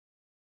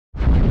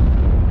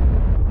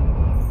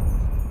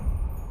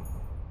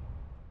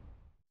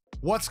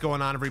What's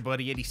going on,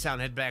 everybody? Eddie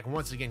Soundhead back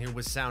once again here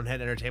with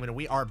Soundhead Entertainment.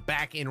 We are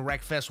back in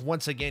Wreckfest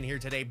once again here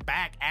today,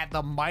 back at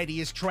the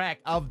mightiest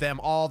track of them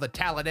all, the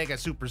Talladega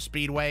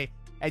Superspeedway.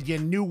 And you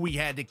knew we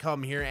had to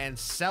come here and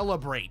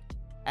celebrate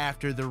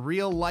after the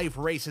real-life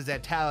races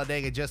at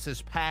Talladega just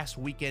this past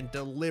weekend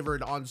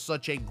delivered on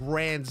such a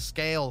grand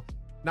scale.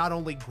 Not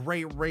only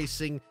great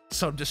racing,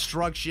 some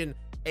destruction,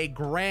 a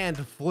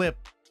grand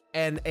flip,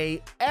 and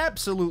a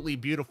absolutely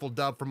beautiful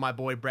dub from my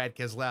boy Brad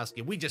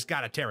Keselowski. We just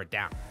gotta tear it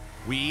down.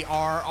 We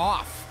are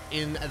off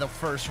in the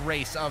first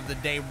race of the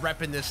day,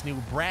 repping this new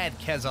Brad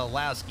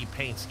Keselowski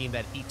paint scheme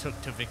that he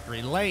took to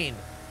victory lane.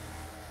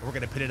 We're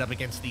gonna pit it up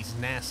against these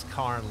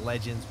NASCAR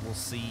Legends. We'll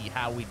see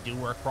how we do.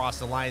 We're across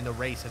the line. The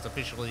race has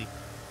officially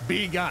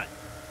begun.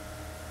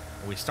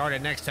 We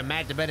started next to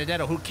Matt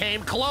DiBenedetto, who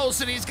came close,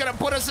 and he's gonna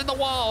put us in the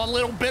wall. A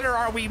little bitter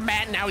are we,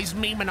 Matt? Now he's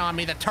memeing on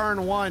me. The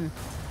turn one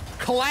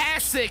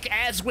classic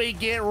as we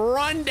get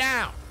run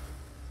down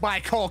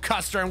by Cole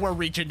Custer, and we're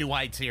reaching new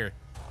heights here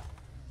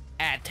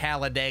at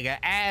Talladega,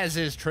 as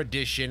is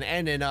tradition,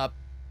 ending up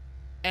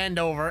end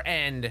over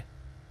end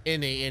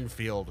in the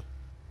infield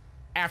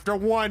after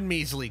one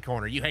measly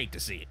corner. You hate to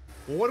see it.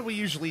 Well, what do we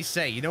usually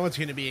say? You know it's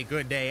going to be a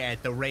good day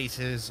at the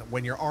races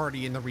when you're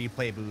already in the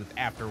replay booth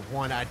after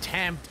one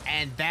attempt,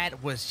 and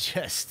that was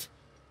just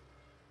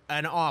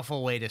an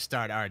awful way to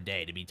start our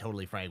day, to be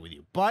totally frank with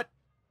you. But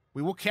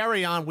we will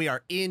carry on. We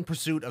are in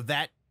pursuit of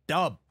that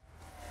dub.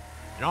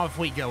 And off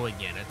we go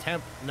again.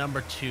 Attempt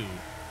number 2.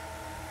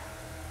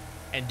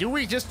 And do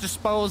we just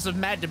dispose of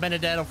Matt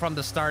DiBenedetto from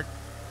the start?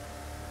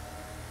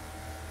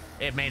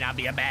 It may not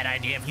be a bad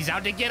idea if he's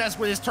out to get us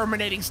with his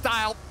terminating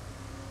style.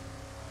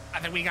 I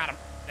think we got him.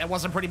 That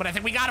wasn't pretty, but I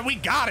think we got him. We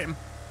got him.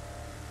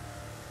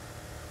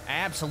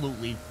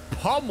 Absolutely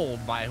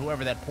pummeled by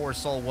whoever that poor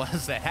soul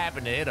was that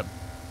happened to hit him.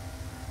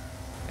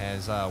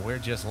 As we're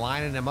just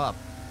lining him up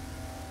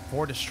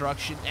for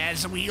destruction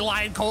as we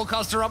line Cole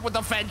Custer up with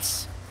the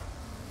fence.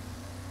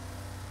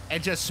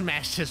 And just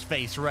smashed his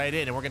face right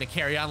in, and we're gonna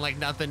carry on like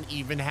nothing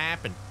even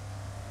happened.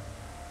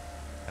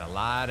 A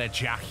lot of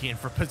jockeying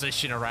for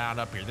position around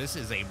up here. This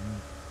is a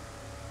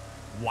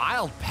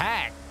wild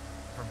pack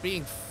for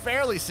being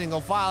fairly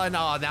single file. And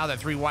oh, now they're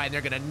 3 wide, and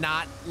they're gonna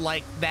not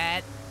like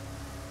that.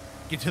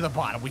 Get to the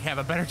bottom. We have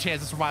a better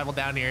chance of survival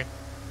down here.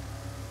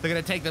 They're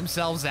gonna take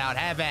themselves out.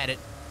 Have at it.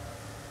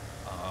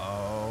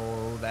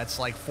 Oh, that's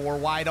like 4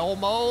 wide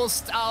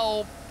almost.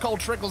 Oh, Cole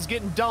Trickle's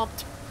getting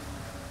dumped.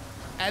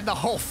 And the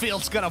whole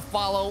field's gonna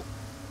follow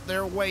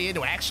their way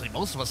into it. Actually,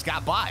 most of us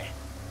got by.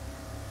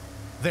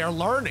 They're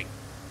learning.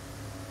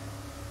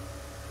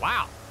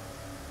 Wow.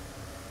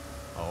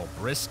 Oh,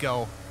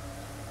 Briscoe.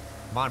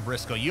 Come on,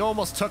 Briscoe. You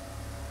almost took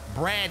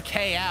Brad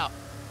K out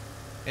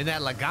in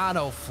that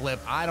Logano flip.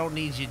 I don't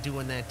need you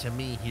doing that to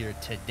me here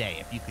today.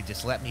 If you could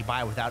just let me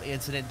by without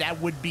incident, that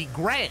would be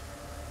great.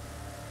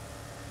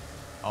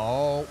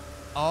 Oh.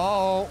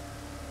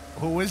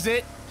 Who is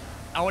it?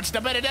 Oh, it's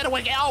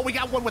DiBenedetto. Oh, we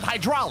got one with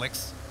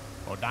hydraulics.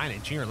 Oh, Dyna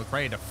and Junior look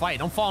ready to fight.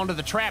 Don't fall into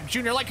the trap,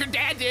 Junior, like your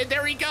dad did.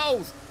 There he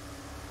goes.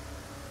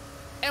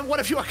 And what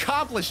have you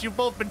accomplished? You've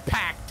both been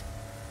packed.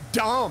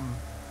 Dumb.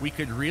 We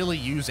could really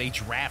use a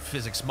draft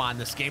physics mod in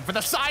this game for the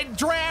side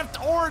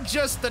draft or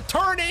just the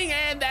turning,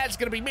 and that's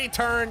going to be me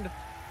turned.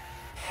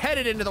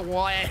 Headed into the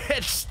wall, and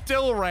it's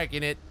still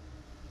wrecking it.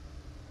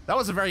 That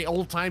was a very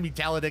old-timey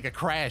Talladega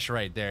crash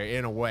right there,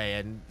 in a way,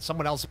 and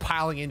someone else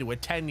piling into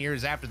it 10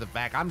 years after the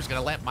fact. I'm just going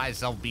to let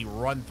myself be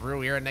run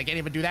through here, and I can't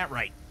even do that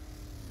right.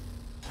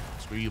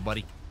 Screw you,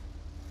 buddy.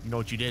 You know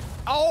what you did?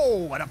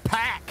 Oh, what a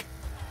pack.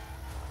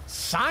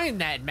 Sign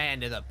that man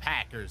to the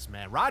Packers,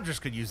 man. Rodgers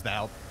could use the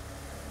help.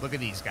 Look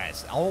at these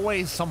guys.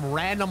 Always some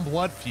random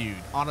blood feud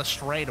on a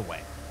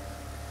straightaway.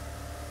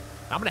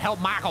 I'm going to help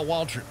Michael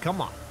Waltrip.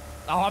 Come on.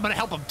 Oh, I'm going to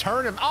help him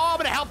turn him. Oh, I'm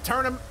going to help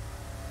turn him.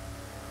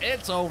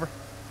 It's over.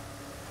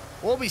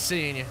 We'll be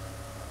seeing you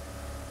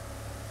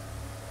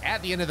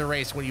at the end of the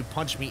race when you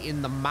punch me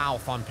in the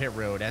mouth on pit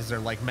road as they're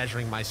like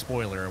measuring my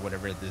spoiler or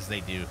whatever it is they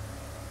do.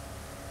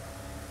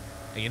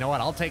 And you know what?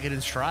 I'll take it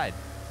in stride.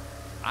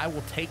 I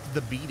will take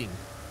the beating.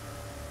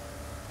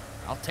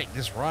 I'll take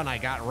this run I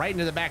got right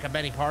into the back of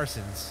Benny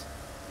Parsons,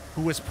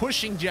 who was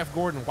pushing Jeff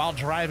Gordon while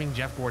driving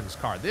Jeff Gordon's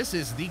car. This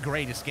is the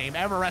greatest game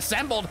ever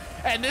assembled,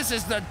 and this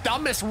is the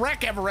dumbest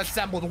wreck ever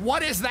assembled.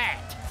 What is that?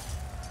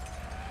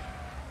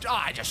 Oh,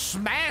 I just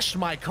smashed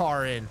my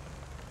car in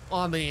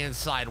on the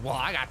inside wall.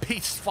 I got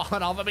pieces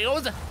falling off of me. What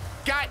was it?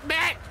 Got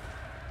Matt.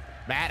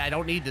 Matt, I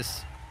don't need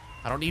this.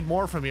 I don't need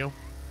more from you.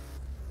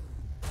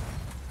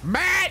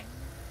 Matt!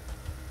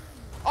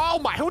 Oh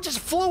my, who just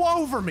flew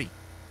over me?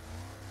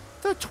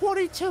 The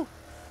 22.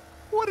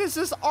 What is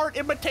this? Art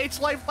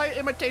imitates life, life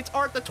imitates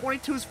art. The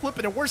 22's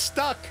flipping and we're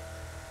stuck.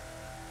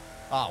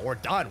 Oh, we're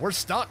done. We're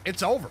stuck.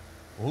 It's over.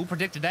 Well, who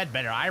predicted that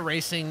better,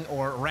 iRacing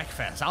or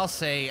Wreckfest? I'll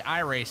say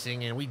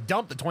iRacing, and we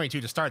dumped the 22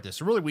 to start this.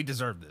 So really, we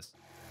deserve this.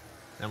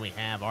 Then we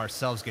have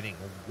ourselves getting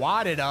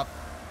wadded up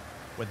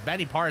with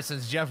Benny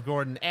Parsons, Jeff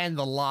Gordon, and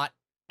the lot,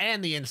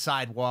 and the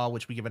inside wall,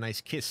 which we give a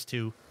nice kiss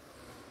to.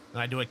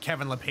 And I do a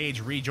Kevin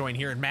LePage rejoin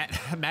here, and Matt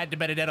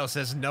DiBenedetto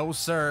says, no,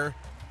 sir.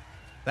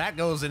 That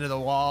goes into the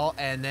wall,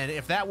 and then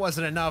if that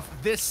wasn't enough,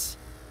 this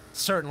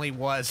certainly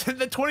was.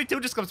 The 22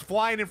 just comes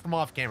flying in from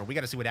off camera. We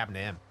got to see what happened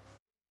to him.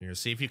 Here,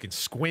 see if you can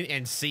squint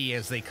and see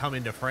as they come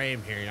into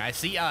frame here. I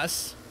see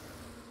us.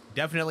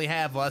 Definitely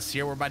have us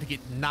here. We're about to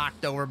get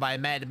knocked over by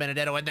Matt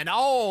Benedetto, and then,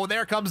 oh,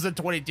 there comes the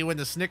 22 and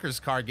the Snickers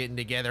car getting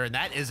together, and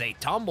that is a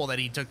tumble that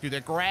he took through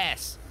the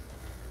grass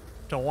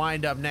to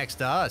wind up next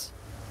to us.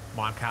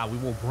 Come on, Kyle, we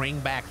will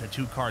bring back the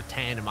 2-car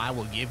tandem. I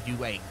will give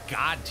you a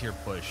God tier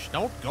push.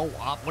 Don't go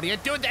up. What are you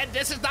doing?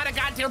 This is not a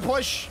God tier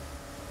push.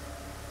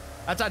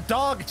 That's a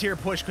dog tier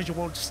push because you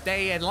won't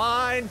stay in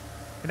line.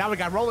 And now we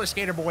got roller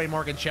skater boy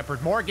Morgan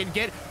Shepherd. Morgan,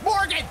 get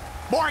Morgan!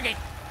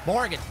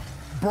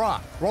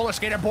 Bruh, roller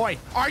skater boy,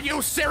 are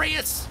you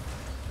serious?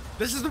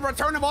 This is the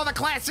return of all the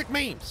classic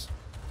memes.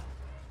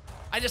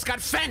 I just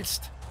got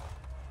fenced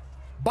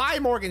by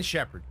Morgan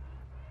Shepherd.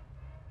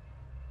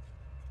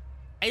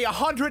 A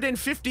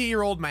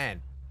 150-year-old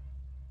man.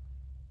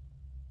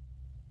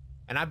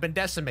 And I've been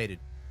decimated,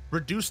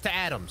 reduced to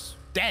atoms,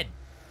 dead.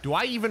 Do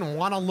I even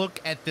want to look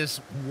at this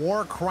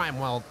war crime?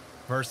 Well,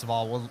 first of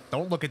all,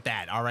 don't look at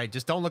that, all right?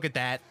 Just don't look at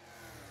that.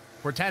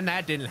 Pretend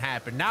that didn't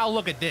happen. Now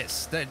look at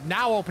this.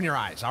 Now open your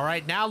eyes, all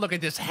right? Now look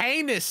at this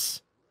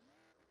heinous,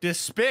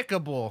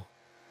 despicable.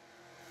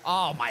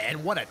 Oh, my,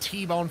 and what a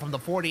T-bone from the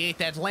 48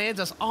 that lands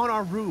us on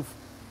our roof.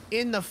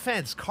 In the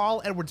fence.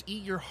 Carl Edwards,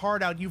 eat your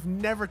heart out. You've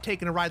never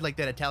taken a ride like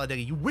that at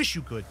Talladega. You wish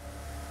you could.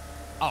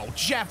 Oh,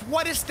 Jeff,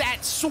 what is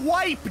that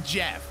swipe,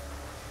 Jeff?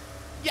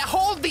 Yeah,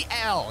 hold the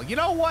L. You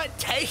know what?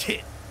 Take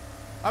it.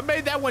 I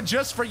made that one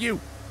just for you.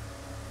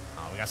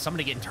 Oh, we got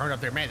somebody getting turned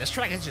up there. Man, this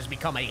track has just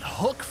become a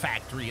hook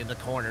factory in the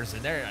corners,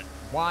 and they're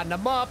wadding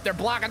them up. They're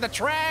blocking the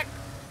track.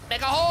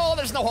 Make a hole.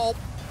 There's no hole.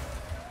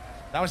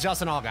 That was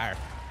Justin Allgaier.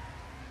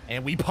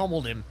 And we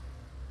pummeled him.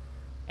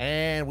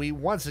 And we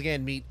once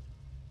again meet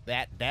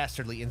that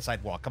dastardly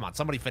inside wall. Come on,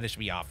 somebody finish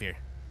me off here.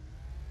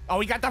 Oh,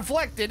 he got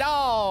deflected.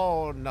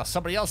 Oh, no,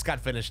 somebody else got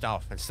finished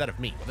off instead of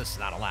me. Well, this is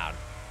not allowed.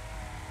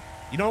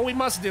 You know what we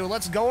must do?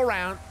 Let's go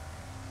around.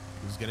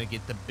 Who's going to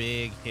get the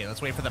big hit?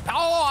 Let's wait for the...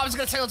 Oh, I was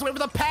going to say, let's wait for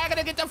the pack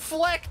to get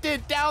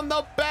deflected down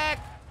the back.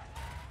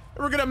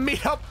 We're going to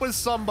meet up with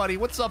somebody.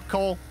 What's up,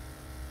 Cole?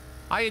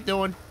 How you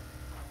doing?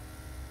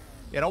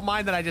 Yeah, don't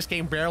mind that I just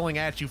came barreling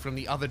at you from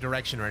the other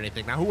direction or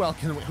anything. Now,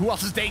 who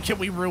else's day can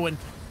we ruin?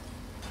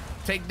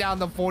 Take down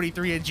the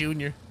 43 and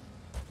Junior.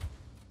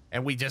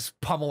 And we just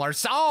pummel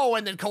ourselves. Oh,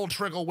 and then Cole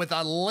Trickle with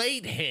a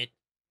late hit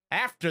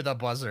after the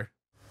buzzer.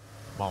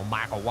 Well,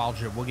 Michael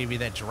Waldrop, we'll give you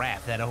that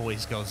draft. That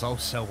always goes oh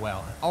so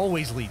well.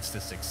 Always leads to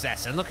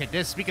success. And look at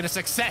this. Speaking of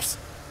success,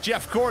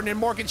 Jeff Gordon and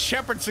Morgan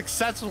Shepherd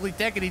successfully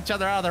taking each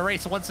other out of the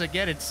race once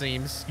again, it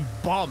seems. You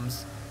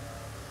bums.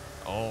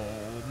 Oh,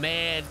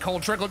 man.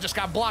 Cole Trickle just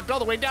got blocked all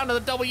the way down to the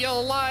double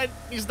yellow line.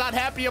 He's not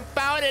happy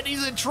about it.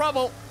 He's in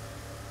trouble.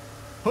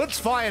 Hood's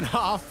flying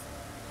off.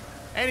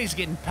 And he's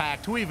getting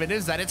packed. Who even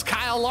is that? It's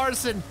Kyle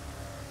Larson.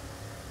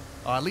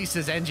 Oh, at least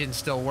his engine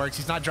still works.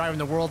 He's not driving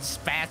the world's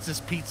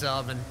fastest pizza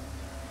oven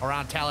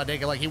around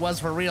Talladega like he was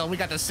for real. We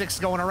got the 6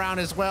 going around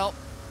as well.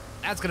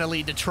 That's going to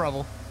lead to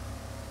trouble.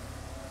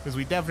 Because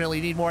we definitely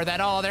need more of that.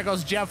 Oh, there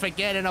goes Jeff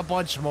again and a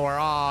bunch more.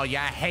 Oh,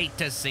 yeah, I hate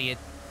to see it.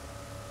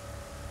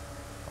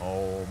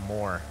 Oh,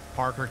 more.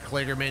 Parker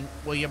Kligerman,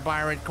 William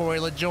Byron, Corey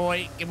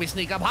LaJoy. Can we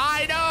sneak up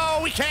high?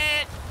 No, we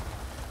can't.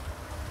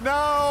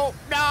 No,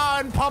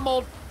 and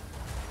pummeled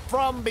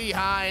from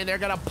behind. They're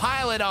going to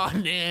pile it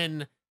on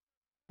in.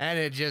 And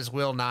it just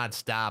will not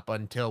stop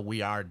until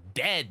we are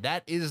dead.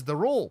 That is the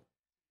rule.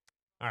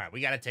 All right,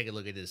 we got to take a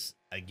look at this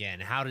again.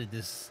 How did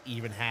this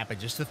even happen?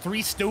 Just the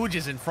 3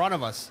 Stooges in front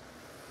of us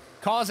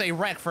cause a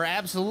wreck for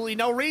absolutely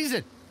no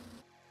reason.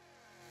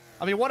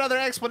 I mean, what other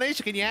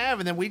explanation can you have?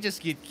 And then we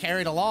just get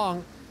carried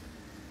along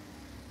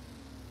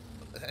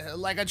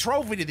like a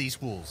trophy to these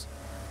fools.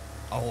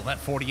 Oh, that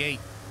 48.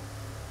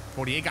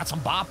 48 got some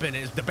bop in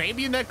it. Is the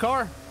baby in that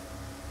car?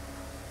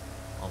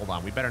 Hold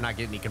on, we better not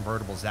get any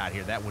convertibles out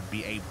here. That would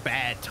be a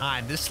bad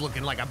time. This is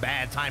looking like a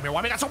bad time here.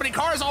 Why we got so many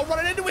cars all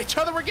running into each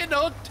other? We're getting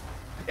hooked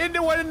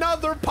into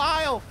another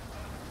pile.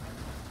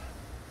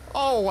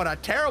 Oh, what a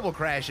terrible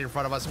crash in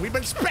front of us. We've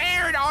been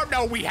spared. Oh,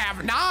 no, we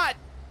have not.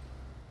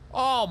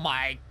 Oh,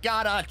 my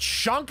God. A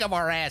chunk of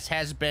our ass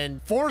has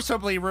been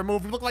forcibly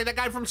removed. We look like that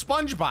guy from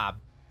SpongeBob.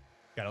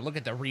 Got to look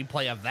at the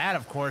replay of that,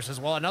 of course, as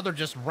well. Another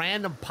just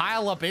random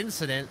pile-up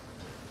incident.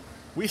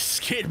 We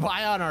skid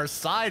by on our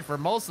side for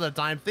most of the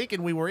time,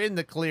 thinking we were in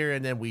the clear,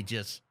 and then we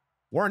just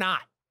were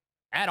not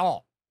at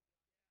all.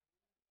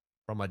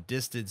 From a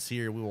distance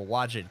here, we will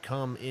watch it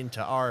come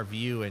into our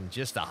view, and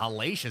just a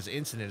hellacious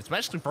incident,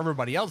 especially for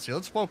everybody else here.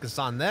 Let's focus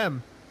on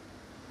them,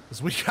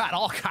 because we got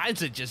all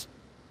kinds of just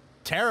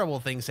terrible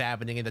things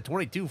happening, and the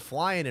 22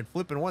 flying and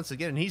flipping once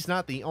again, and he's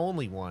not the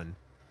only one.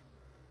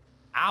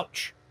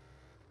 Ouch.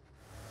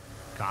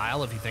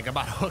 Kyle, if you think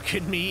about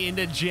hooking me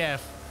into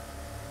Jeff,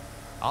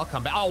 I'll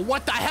come back. Oh,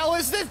 what the hell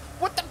is this?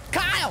 What the?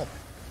 Kyle!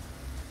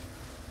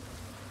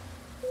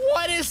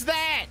 What is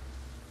that?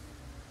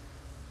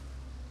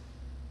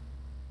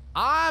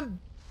 I'm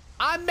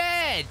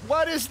mad.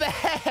 What is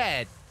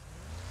that?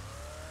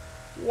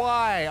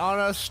 Why on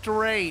a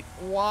straight?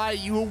 Why,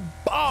 you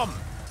bum?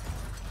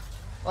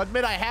 I'll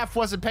admit I half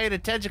wasn't paying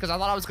attention because I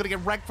thought I was going to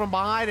get wrecked from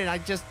behind, and I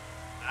just...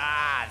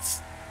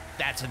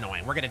 that's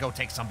annoying. We're going to go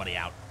take somebody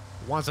out.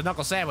 Who wants a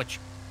knuckle sandwich?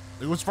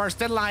 Who's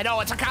first in line? Oh,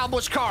 it's a Kyle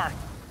Busch car.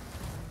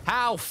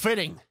 How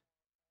fitting.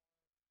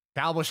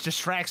 Kyle Busch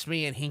distracts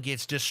me, and he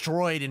gets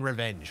destroyed in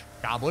revenge.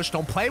 Kyle Busch,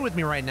 don't play with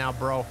me right now,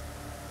 bro.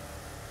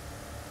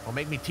 Don't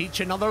make me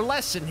teach another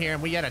lesson here,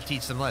 and we got to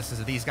teach some lessons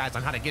to these guys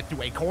on how to get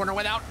through a corner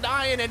without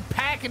dying and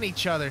packing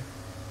each other.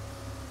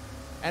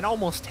 And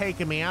almost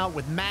taking me out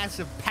with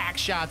massive pack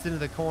shots into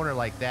the corner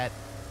like that.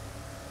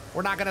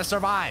 We're not going to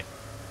survive.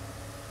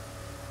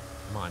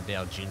 Come on,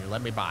 Dale Jr.,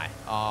 let me by.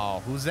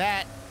 Oh, who's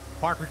that?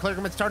 Parker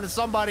Clickerman's turning to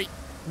somebody.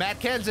 Matt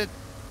Kenseth.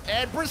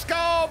 And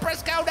Briscoe!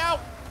 Briscoe, no!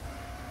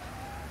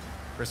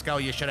 Briscoe,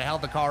 you should have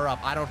held the car up.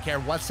 I don't care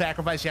what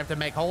sacrifice you have to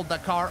make. Hold the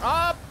car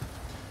up!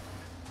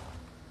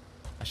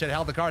 I should have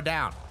held the car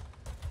down.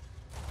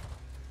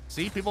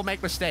 See, people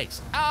make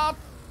mistakes. Up!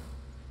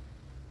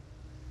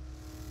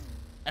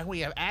 And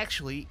we have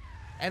actually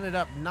ended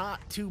up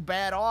not too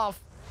bad off.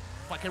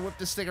 If I can whip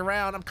this thing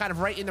around, I'm kind of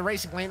right in the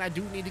racing lane. I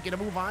do need to get a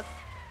move on.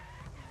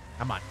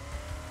 Come on.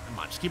 Come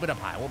on, just keep it up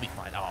high. We'll be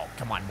fine. Oh,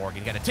 come on, Morgan.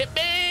 You gotta tip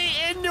me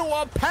into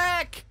a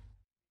pack!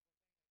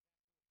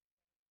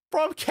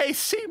 From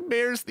Casey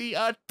Mears, the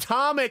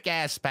atomic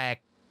ass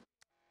pack.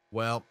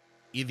 Well,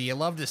 either you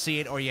love to see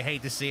it or you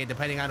hate to see it,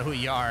 depending on who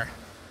you are.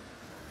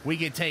 We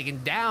get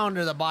taken down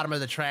to the bottom of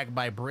the track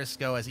by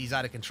Briscoe as he's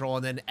out of control.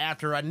 And then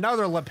after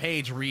another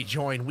LePage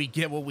rejoin, we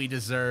get what we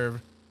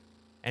deserve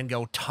and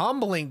go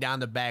tumbling down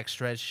the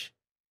backstretch.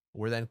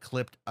 We're then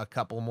clipped a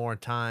couple more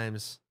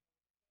times.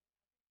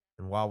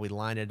 And while we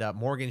line it up,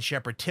 Morgan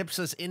Shepherd tips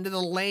us into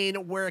the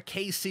lane where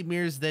Casey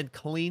Mears then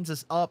cleans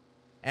us up.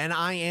 And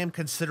I am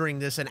considering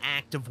this an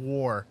act of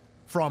war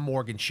from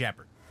Morgan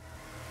Shepherd.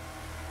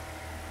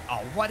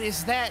 Oh, what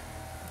is that?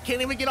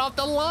 Can't even get off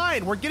the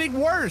line. We're getting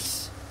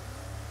worse.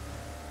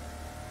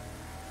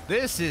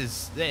 This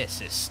is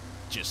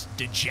just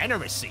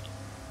degeneracy.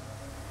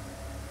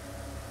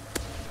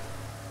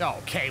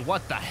 Okay,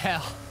 what the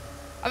hell?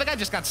 I think I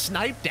just got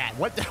sniped at.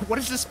 What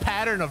is this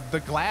pattern of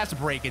the glass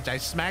breakage? I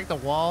smacked the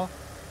wall.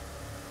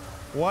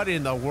 What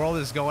in the world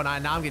is going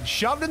on? Now I'm getting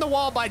shoved in the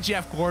wall by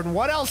Jeff Gordon.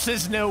 What else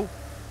is new?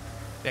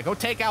 Yeah, go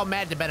take out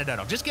Matt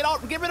DiBenedetto. Just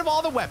get rid of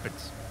all the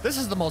weapons. This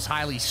is the most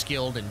highly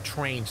skilled and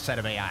trained set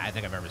of AI I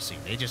think I've ever seen.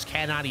 They just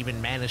cannot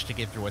even manage to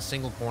get through a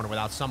single corner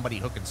without somebody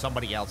hooking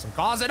somebody else and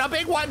causing a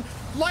big one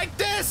like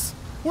this,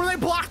 where they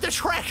block the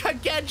track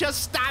again.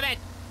 Just stop it.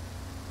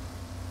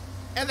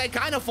 And they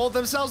kind of fold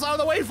themselves out of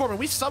the way for me.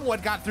 We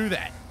somewhat got through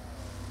that.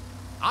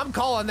 I'm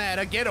calling that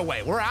a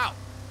getaway. We're out.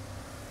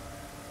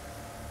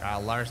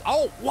 Kyle Larson.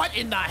 Oh, what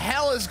in the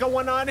hell is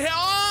going on here?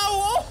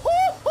 Oh,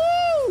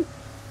 oh,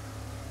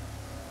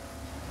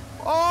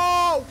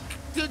 oh,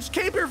 just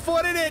keep your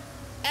foot in it.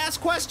 Ask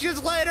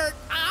questions later.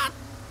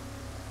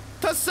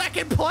 To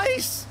second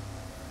place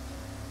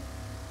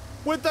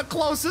with the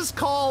closest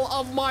call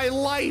of my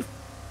life.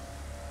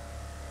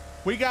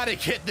 We got to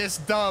get this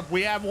dub.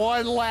 We have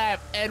one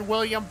lap and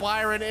William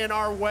Byron in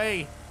our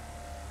way.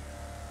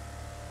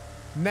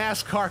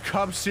 NASCAR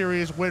Cup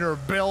Series winner,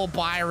 Bill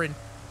Byron.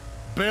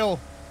 Bill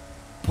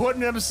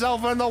putting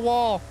himself on the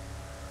wall,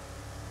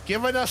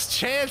 giving us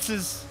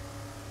chances.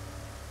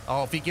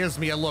 Oh, if he gives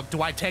me a look,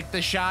 do I take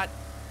the shot?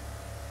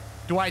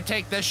 Do I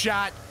take the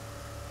shot?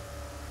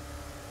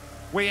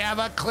 We have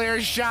a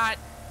clear shot.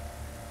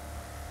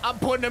 I'm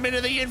putting him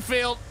into the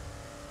infield.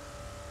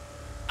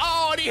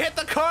 Oh, and he hit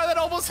the car that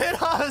almost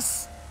hit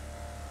us.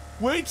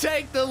 We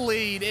take the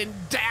lead in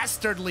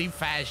dastardly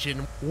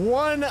fashion.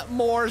 One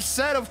more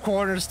set of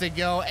corners to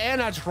go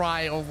and a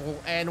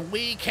tri-oval, and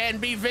we can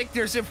be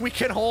victors if we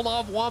can hold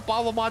off Juan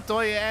Pablo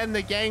Montoya and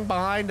the gang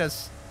behind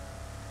us.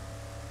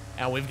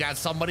 And we've got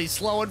somebody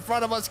slow in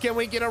front of us. Can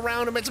we get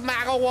around him? It's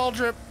Michael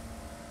Waltrip.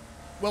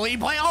 Will he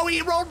play? Oh,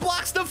 he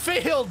roadblocks the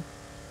field.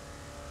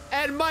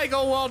 And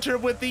Michael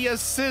Waltrip with the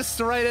assist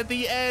right at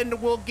the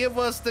end will give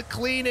us the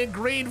clean and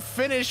green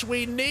finish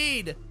we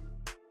need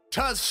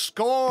to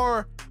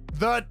score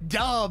the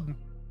dub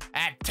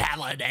at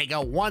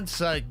Talladega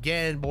once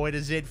again. Boy,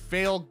 does it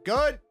feel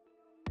good.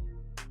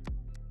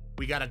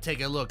 We got to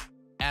take a look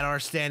at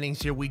our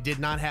standings here. We did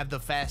not have the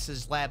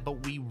fastest lap,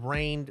 but we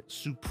reigned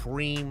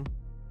supreme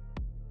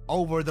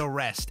over the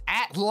rest.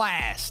 At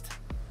last,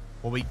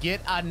 will we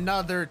get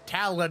another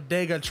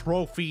Talladega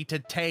trophy to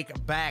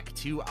take back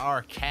to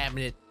our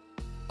cabinet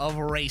of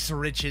race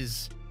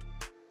riches?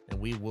 And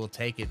we will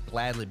take it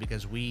gladly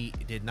because we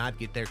did not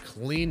get there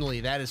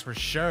cleanly, that is for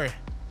sure.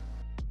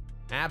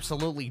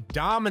 Absolutely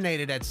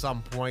dominated at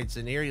some points,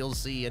 and here you'll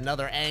see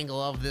another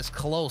angle of this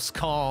close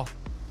call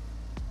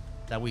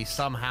that we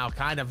somehow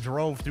kind of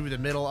drove through the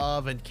middle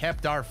of and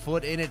kept our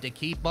foot in it to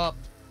keep up.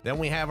 Then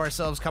we have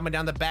ourselves coming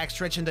down the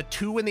backstretch, and the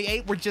 2 and the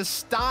 8 were just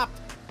stopped,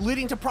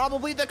 leading to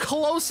probably the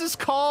closest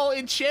call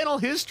in channel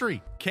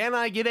history. Can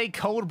I get a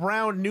Code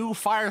Brown new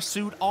fire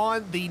suit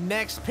on the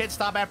next pit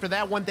stop after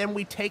that one? Then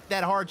we take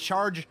that hard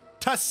charge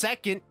to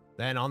second.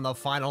 Then on the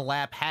final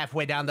lap,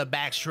 halfway down the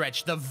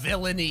backstretch, the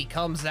villainy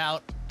comes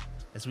out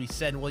as we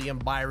send William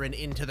Byron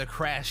into the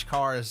crash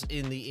cars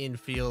in the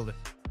infield,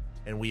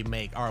 and we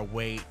make our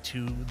way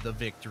to the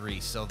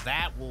victory. So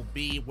that will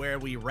be where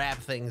we wrap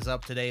things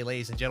up today,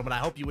 ladies and gentlemen. I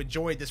hope you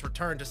enjoyed this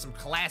return to some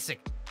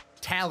classic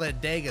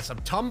Talladega, some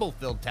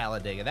tumble-filled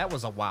Talladega. That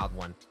was a wild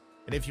one.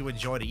 And if you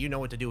enjoyed it, you know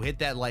what to do. Hit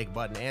that like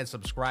button and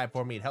subscribe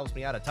for me. It helps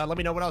me out a ton. Let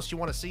me know what else you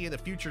want to see in the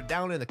future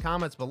down in the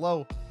comments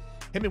below.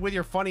 Hit me with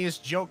your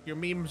funniest joke, your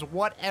memes,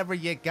 whatever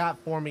you got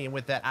for me. And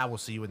with that, I will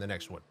see you in the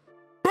next one.